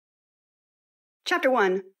Chapter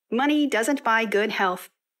 1. Money Doesn't Buy Good Health.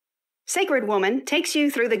 Sacred Woman takes you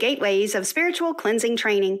through the gateways of spiritual cleansing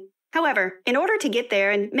training. However, in order to get there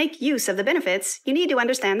and make use of the benefits, you need to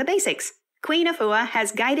understand the basics. Queen Afua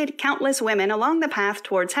has guided countless women along the path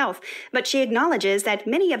towards health, but she acknowledges that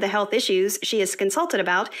many of the health issues she is consulted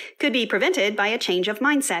about could be prevented by a change of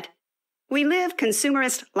mindset. We live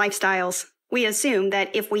consumerist lifestyles. We assume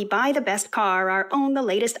that if we buy the best car or own the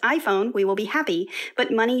latest iPhone, we will be happy,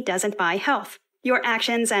 but money doesn't buy health. Your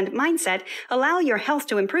actions and mindset allow your health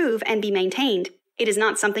to improve and be maintained. It is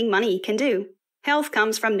not something money can do. Health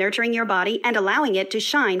comes from nurturing your body and allowing it to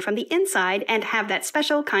shine from the inside and have that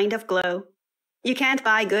special kind of glow. You can't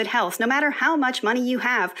buy good health no matter how much money you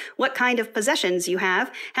have, what kind of possessions you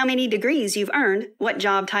have, how many degrees you've earned, what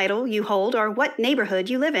job title you hold, or what neighborhood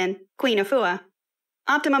you live in. Queen Afua.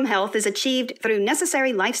 Optimum health is achieved through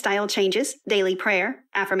necessary lifestyle changes, daily prayer,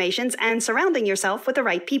 affirmations, and surrounding yourself with the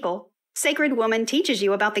right people. Sacred Woman teaches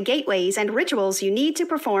you about the gateways and rituals you need to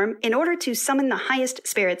perform in order to summon the highest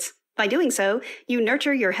spirits. By doing so, you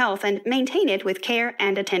nurture your health and maintain it with care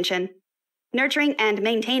and attention. Nurturing and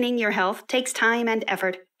maintaining your health takes time and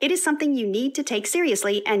effort. It is something you need to take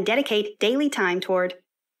seriously and dedicate daily time toward.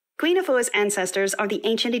 Queen Afua's ancestors are the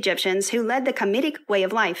ancient Egyptians who led the Kemetic way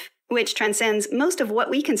of life, which transcends most of what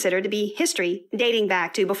we consider to be history, dating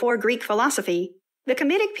back to before Greek philosophy. The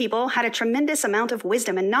Kemetic people had a tremendous amount of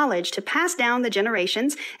wisdom and knowledge to pass down the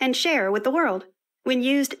generations and share with the world. When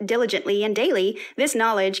used diligently and daily, this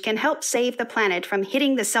knowledge can help save the planet from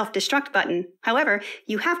hitting the self-destruct button. However,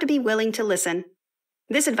 you have to be willing to listen.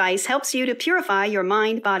 This advice helps you to purify your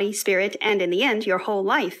mind, body, spirit, and in the end, your whole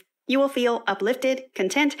life. You will feel uplifted,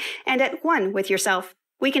 content, and at one with yourself.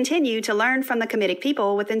 We continue to learn from the Kemetic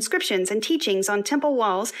people with inscriptions and teachings on temple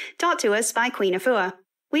walls taught to us by Queen Afua.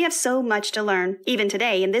 We have so much to learn, even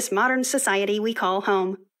today in this modern society we call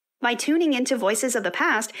home. By tuning into voices of the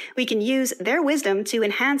past, we can use their wisdom to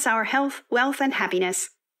enhance our health, wealth, and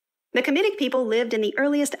happiness. The Kemetic people lived in the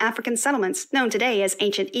earliest African settlements, known today as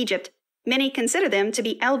ancient Egypt. Many consider them to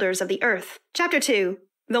be elders of the earth. Chapter 2.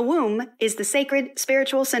 The womb is the sacred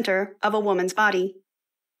spiritual center of a woman's body.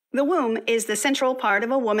 The womb is the central part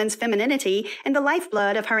of a woman's femininity and the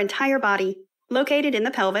lifeblood of her entire body. Located in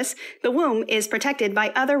the pelvis, the womb is protected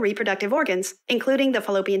by other reproductive organs, including the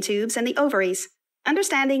fallopian tubes and the ovaries.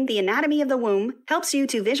 Understanding the anatomy of the womb helps you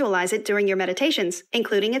to visualize it during your meditations,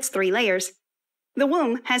 including its 3 layers. The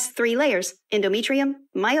womb has 3 layers: endometrium,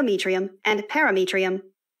 myometrium, and parametrium.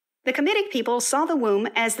 The Kemetic people saw the womb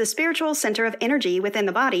as the spiritual center of energy within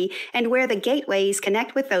the body and where the gateways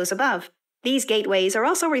connect with those above. These gateways are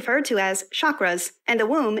also referred to as chakras, and the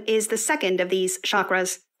womb is the second of these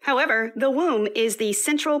chakras. However, the womb is the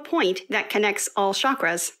central point that connects all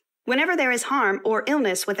chakras. Whenever there is harm or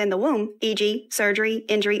illness within the womb, e.g., surgery,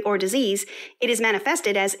 injury, or disease, it is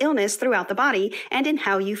manifested as illness throughout the body and in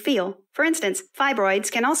how you feel. For instance,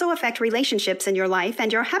 fibroids can also affect relationships in your life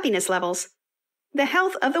and your happiness levels. The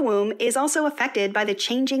health of the womb is also affected by the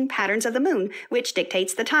changing patterns of the moon, which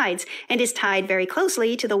dictates the tides, and is tied very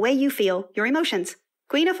closely to the way you feel, your emotions.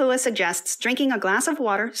 Queen Afua suggests drinking a glass of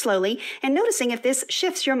water slowly and noticing if this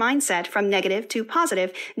shifts your mindset from negative to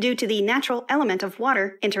positive due to the natural element of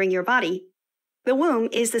water entering your body. The womb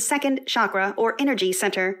is the second chakra or energy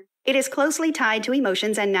center. It is closely tied to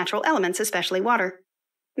emotions and natural elements, especially water.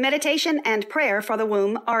 Meditation and prayer for the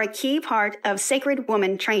womb are a key part of Sacred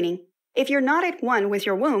Woman training. If you're not at one with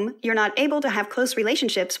your womb, you're not able to have close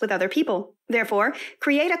relationships with other people. Therefore,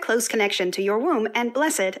 create a close connection to your womb and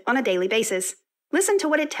bless it on a daily basis. Listen to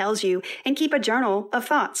what it tells you and keep a journal of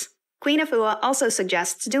thoughts. Queen Afua also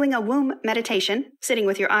suggests doing a womb meditation, sitting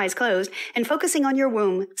with your eyes closed, and focusing on your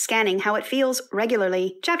womb, scanning how it feels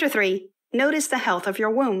regularly. Chapter 3. Notice the health of your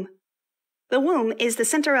womb. The womb is the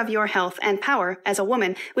center of your health and power as a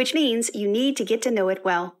woman, which means you need to get to know it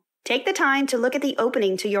well. Take the time to look at the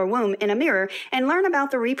opening to your womb in a mirror and learn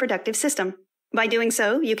about the reproductive system. By doing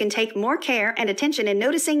so, you can take more care and attention in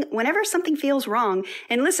noticing whenever something feels wrong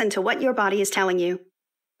and listen to what your body is telling you.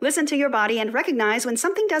 Listen to your body and recognize when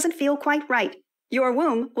something doesn't feel quite right. Your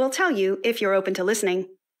womb will tell you if you're open to listening.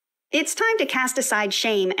 It's time to cast aside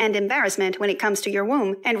shame and embarrassment when it comes to your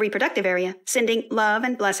womb and reproductive area, sending love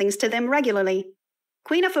and blessings to them regularly.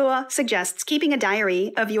 Queen Afua suggests keeping a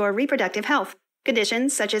diary of your reproductive health.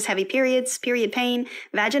 Conditions such as heavy periods, period pain,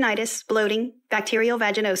 vaginitis, bloating, bacterial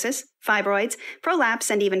vaginosis, fibroids, prolapse,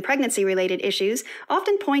 and even pregnancy-related issues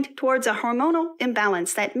often point towards a hormonal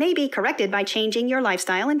imbalance that may be corrected by changing your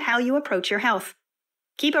lifestyle and how you approach your health.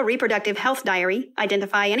 Keep a reproductive health diary,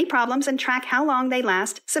 identify any problems, and track how long they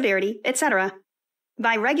last, severity, etc.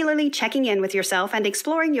 By regularly checking in with yourself and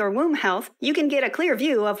exploring your womb health, you can get a clear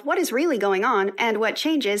view of what is really going on and what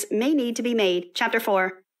changes may need to be made. Chapter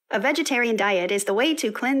 4. A vegetarian diet is the way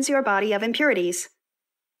to cleanse your body of impurities.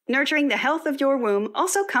 Nurturing the health of your womb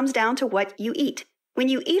also comes down to what you eat. When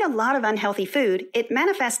you eat a lot of unhealthy food, it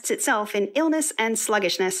manifests itself in illness and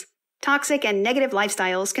sluggishness. Toxic and negative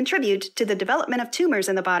lifestyles contribute to the development of tumors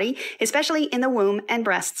in the body, especially in the womb and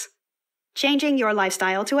breasts. Changing your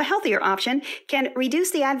lifestyle to a healthier option can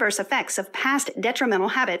reduce the adverse effects of past detrimental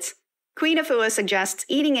habits. Queen Afua suggests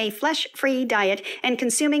eating a flesh-free diet and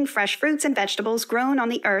consuming fresh fruits and vegetables grown on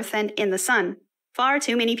the earth and in the sun. Far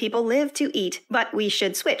too many people live to eat, but we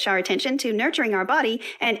should switch our attention to nurturing our body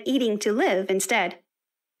and eating to live instead.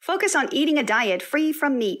 Focus on eating a diet free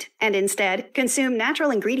from meat and instead consume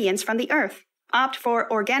natural ingredients from the earth. Opt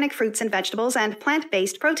for organic fruits and vegetables and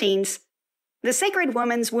plant-based proteins. The Sacred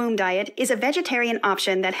Woman's Womb Diet is a vegetarian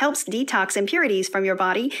option that helps detox impurities from your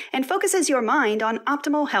body and focuses your mind on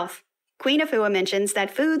optimal health. Queen Afua mentions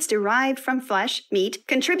that foods derived from flesh, meat,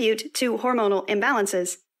 contribute to hormonal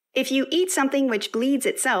imbalances. If you eat something which bleeds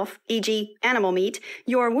itself, e.g. animal meat,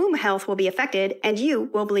 your womb health will be affected and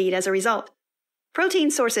you will bleed as a result.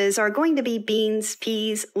 Protein sources are going to be beans,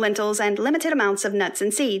 peas, lentils, and limited amounts of nuts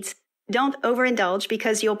and seeds. Don't overindulge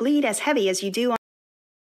because you'll bleed as heavy as you do on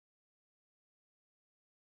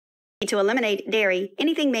to eliminate dairy,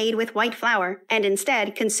 anything made with white flour, and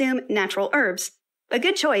instead consume natural herbs. A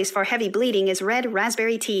good choice for heavy bleeding is red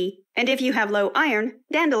raspberry tea, and if you have low iron,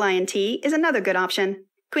 dandelion tea is another good option.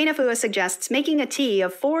 Queen Afua suggests making a tea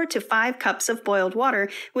of 4 to 5 cups of boiled water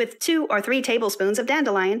with 2 or 3 tablespoons of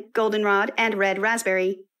dandelion, goldenrod, and red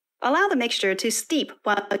raspberry. Allow the mixture to steep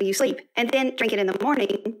while you sleep, and then drink it in the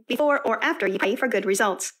morning, before or after you pray for good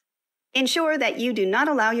results. Ensure that you do not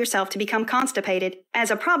allow yourself to become constipated,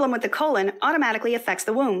 as a problem with the colon automatically affects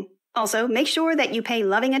the womb. Also, make sure that you pay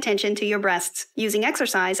loving attention to your breasts, using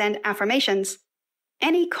exercise and affirmations.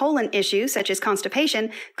 Any colon issue, such as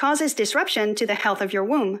constipation, causes disruption to the health of your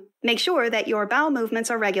womb. Make sure that your bowel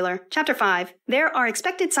movements are regular. Chapter 5. There are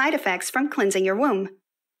expected side effects from cleansing your womb.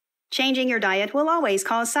 Changing your diet will always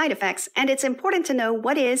cause side effects, and it's important to know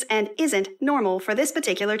what is and isn't normal for this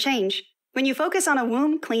particular change. When you focus on a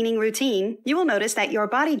womb cleaning routine, you will notice that your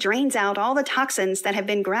body drains out all the toxins that have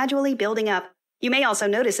been gradually building up. You may also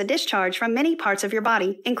notice a discharge from many parts of your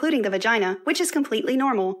body, including the vagina, which is completely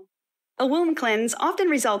normal. A womb cleanse often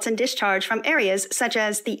results in discharge from areas such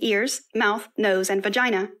as the ears, mouth, nose, and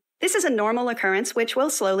vagina. This is a normal occurrence which will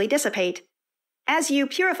slowly dissipate. As you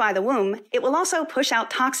purify the womb, it will also push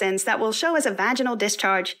out toxins that will show as a vaginal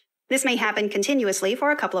discharge. This may happen continuously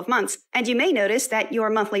for a couple of months, and you may notice that your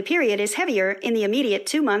monthly period is heavier in the immediate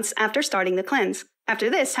 2 months after starting the cleanse. After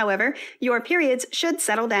this, however, your periods should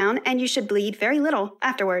settle down and you should bleed very little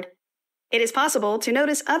afterward. It is possible to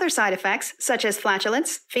notice other side effects such as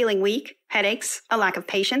flatulence, feeling weak, headaches, a lack of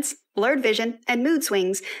patience, blurred vision, and mood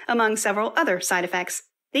swings, among several other side effects.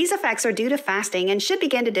 These effects are due to fasting and should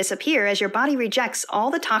begin to disappear as your body rejects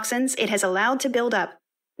all the toxins it has allowed to build up.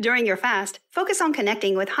 During your fast, focus on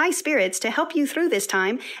connecting with high spirits to help you through this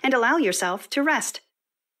time and allow yourself to rest.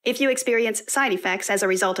 If you experience side effects as a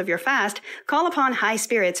result of your fast, call upon high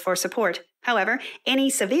spirits for support. However, any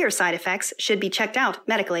severe side effects should be checked out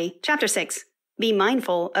medically. Chapter 6. Be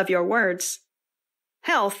mindful of your words.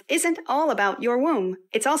 Health isn't all about your womb.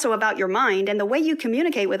 It's also about your mind and the way you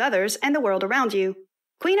communicate with others and the world around you.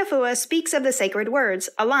 Queen Afua speaks of the sacred words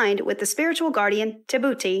aligned with the spiritual guardian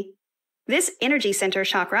Tabuti. This energy center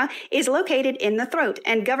chakra is located in the throat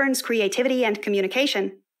and governs creativity and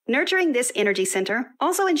communication. Nurturing this energy center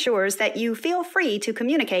also ensures that you feel free to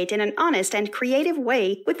communicate in an honest and creative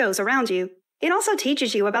way with those around you. It also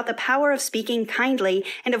teaches you about the power of speaking kindly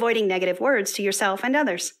and avoiding negative words to yourself and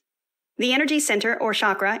others. The energy center or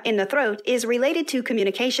chakra in the throat is related to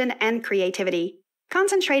communication and creativity.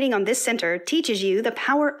 Concentrating on this center teaches you the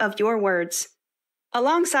power of your words.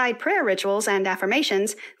 Alongside prayer rituals and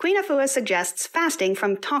affirmations, Queen Afua suggests fasting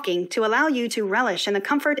from talking to allow you to relish in the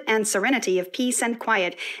comfort and serenity of peace and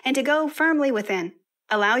quiet, and to go firmly within.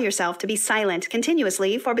 Allow yourself to be silent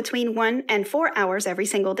continuously for between 1 and 4 hours every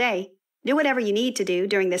single day. Do whatever you need to do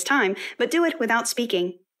during this time, but do it without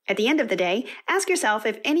speaking. At the end of the day, ask yourself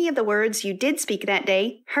if any of the words you did speak that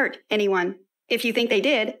day hurt anyone. If you think they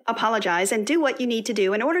did, apologize and do what you need to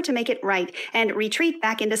do in order to make it right, and retreat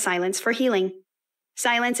back into silence for healing.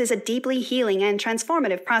 Silence is a deeply healing and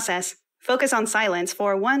transformative process. Focus on silence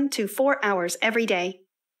for 1 to 4 hours every day.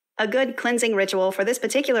 A good cleansing ritual for this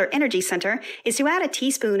particular energy center is to add a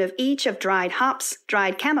teaspoon of each of dried hops,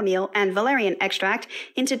 dried chamomile, and valerian extract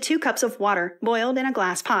into 2 cups of water boiled in a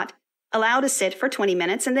glass pot. Allow to sit for 20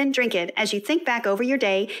 minutes and then drink it as you think back over your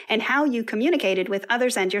day and how you communicated with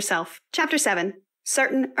others and yourself. Chapter 7.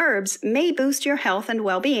 Certain herbs may boost your health and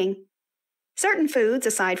well-being. Certain foods,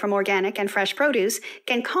 aside from organic and fresh produce,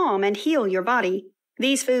 can calm and heal your body.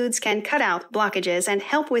 These foods can cut out blockages and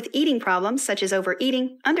help with eating problems such as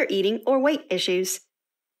overeating, undereating, or weight issues.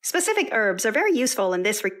 Specific herbs are very useful in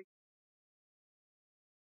this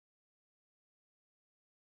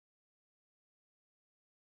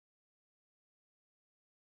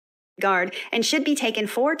regard and should be taken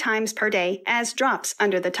 4 times per day as drops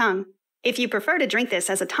under the tongue. If you prefer to drink this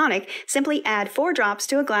as a tonic, simply add 4 drops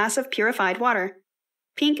to a glass of purified water.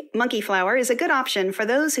 Pink monkey flower is a good option for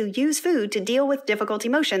those who use food to deal with difficult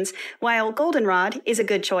emotions, while goldenrod is a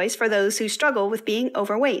good choice for those who struggle with being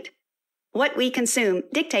overweight. What we consume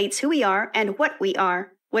dictates who we are and what we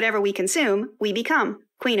are. Whatever we consume, we become.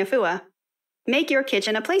 Queen Afua. Make your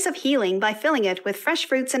kitchen a place of healing by filling it with fresh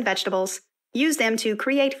fruits and vegetables. Use them to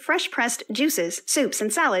create fresh-pressed juices, soups,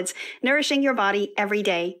 and salads, nourishing your body every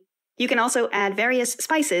day. You can also add various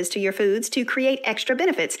spices to your foods to create extra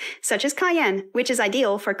benefits, such as cayenne, which is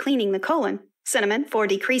ideal for cleaning the colon, cinnamon for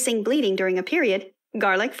decreasing bleeding during a period,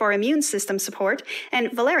 garlic for immune system support,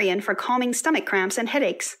 and valerian for calming stomach cramps and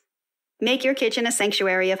headaches. Make your kitchen a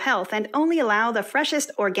sanctuary of health and only allow the freshest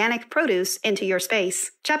organic produce into your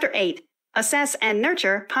space. Chapter 8. Assess and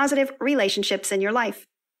nurture positive relationships in your life.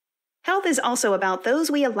 Health is also about those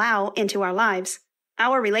we allow into our lives.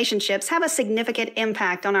 Our relationships have a significant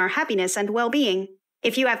impact on our happiness and well-being.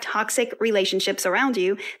 If you have toxic relationships around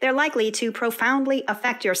you, they're likely to profoundly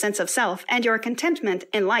affect your sense of self and your contentment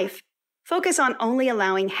in life. Focus on only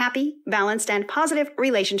allowing happy, balanced, and positive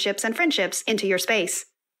relationships and friendships into your space.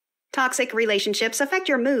 Toxic relationships affect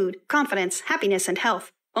your mood, confidence, happiness, and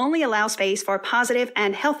health. Only allow space for positive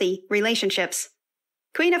and healthy relationships.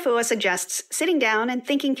 Queen Afua suggests sitting down and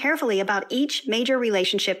thinking carefully about each major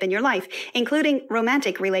relationship in your life, including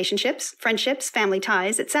romantic relationships, friendships, family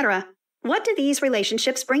ties, etc. What do these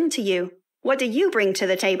relationships bring to you? What do you bring to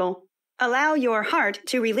the table? Allow your heart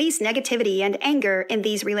to release negativity and anger in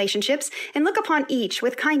these relationships and look upon each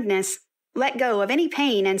with kindness. Let go of any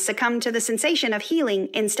pain and succumb to the sensation of healing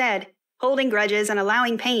instead. Holding grudges and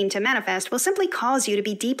allowing pain to manifest will simply cause you to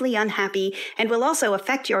be deeply unhappy and will also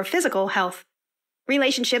affect your physical health.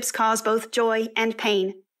 Relationships cause both joy and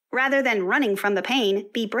pain. Rather than running from the pain,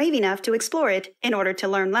 be brave enough to explore it in order to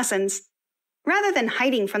learn lessons. Rather than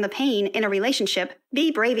hiding from the pain in a relationship,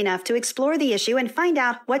 be brave enough to explore the issue and find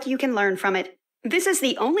out what you can learn from it. This is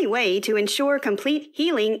the only way to ensure complete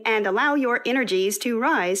healing and allow your energies to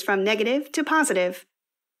rise from negative to positive.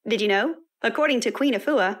 Did you know? According to Queen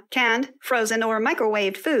Afua, canned, frozen, or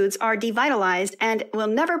microwaved foods are devitalized and will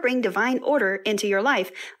never bring divine order into your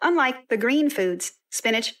life, unlike the green foods,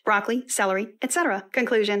 spinach, broccoli, celery, etc.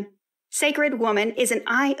 Conclusion. Sacred Woman is an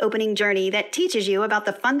eye-opening journey that teaches you about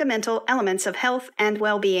the fundamental elements of health and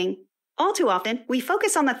well-being. All too often, we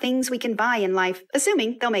focus on the things we can buy in life,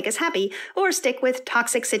 assuming they'll make us happy, or stick with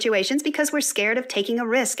toxic situations because we're scared of taking a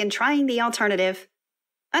risk and trying the alternative.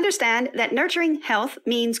 Understand that nurturing health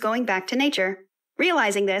means going back to nature.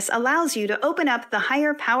 Realizing this allows you to open up the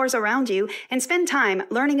higher powers around you and spend time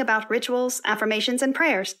learning about rituals, affirmations, and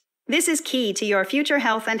prayers. This is key to your future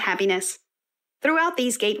health and happiness. Throughout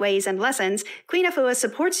these gateways and lessons, Queen Afua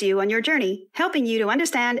supports you on your journey, helping you to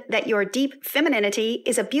understand that your deep femininity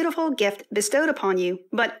is a beautiful gift bestowed upon you,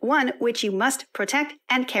 but one which you must protect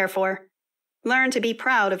and care for. Learn to be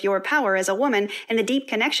proud of your power as a woman and the deep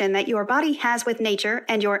connection that your body has with nature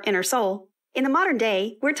and your inner soul. In the modern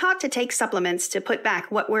day, we're taught to take supplements to put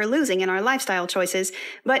back what we're losing in our lifestyle choices,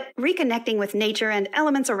 but reconnecting with nature and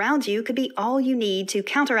elements around you could be all you need to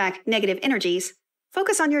counteract negative energies.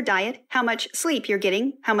 Focus on your diet, how much sleep you're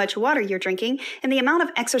getting, how much water you're drinking, and the amount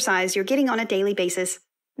of exercise you're getting on a daily basis.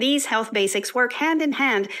 These health basics work hand in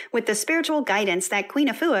hand with the spiritual guidance that Queen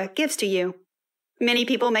Afua gives to you. Many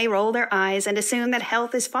people may roll their eyes and assume that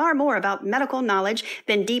health is far more about medical knowledge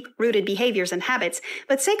than deep-rooted behaviors and habits,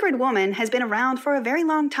 but Sacred Woman has been around for a very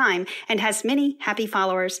long time and has many happy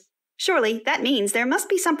followers. Surely, that means there must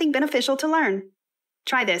be something beneficial to learn.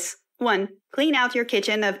 Try this. 1. Clean out your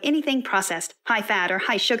kitchen of anything processed, high-fat, or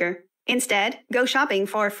high-sugar. Instead, go shopping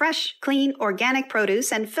for fresh, clean, organic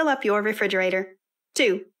produce and fill up your refrigerator.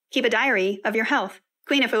 2. Keep a diary of your health.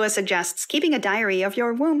 Queen Afua suggests keeping a diary of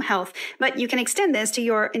your womb health, but you can extend this to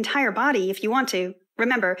your entire body if you want to.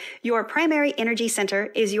 Remember, your primary energy center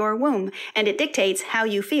is your womb, and it dictates how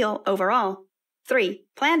you feel overall. 3.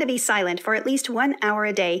 Plan to be silent for at least 1 hour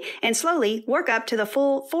a day, and slowly work up to the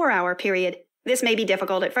full 4-hour period. This may be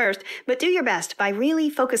difficult at first, but do your best by really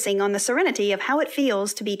focusing on the serenity of how it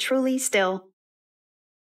feels to be truly still.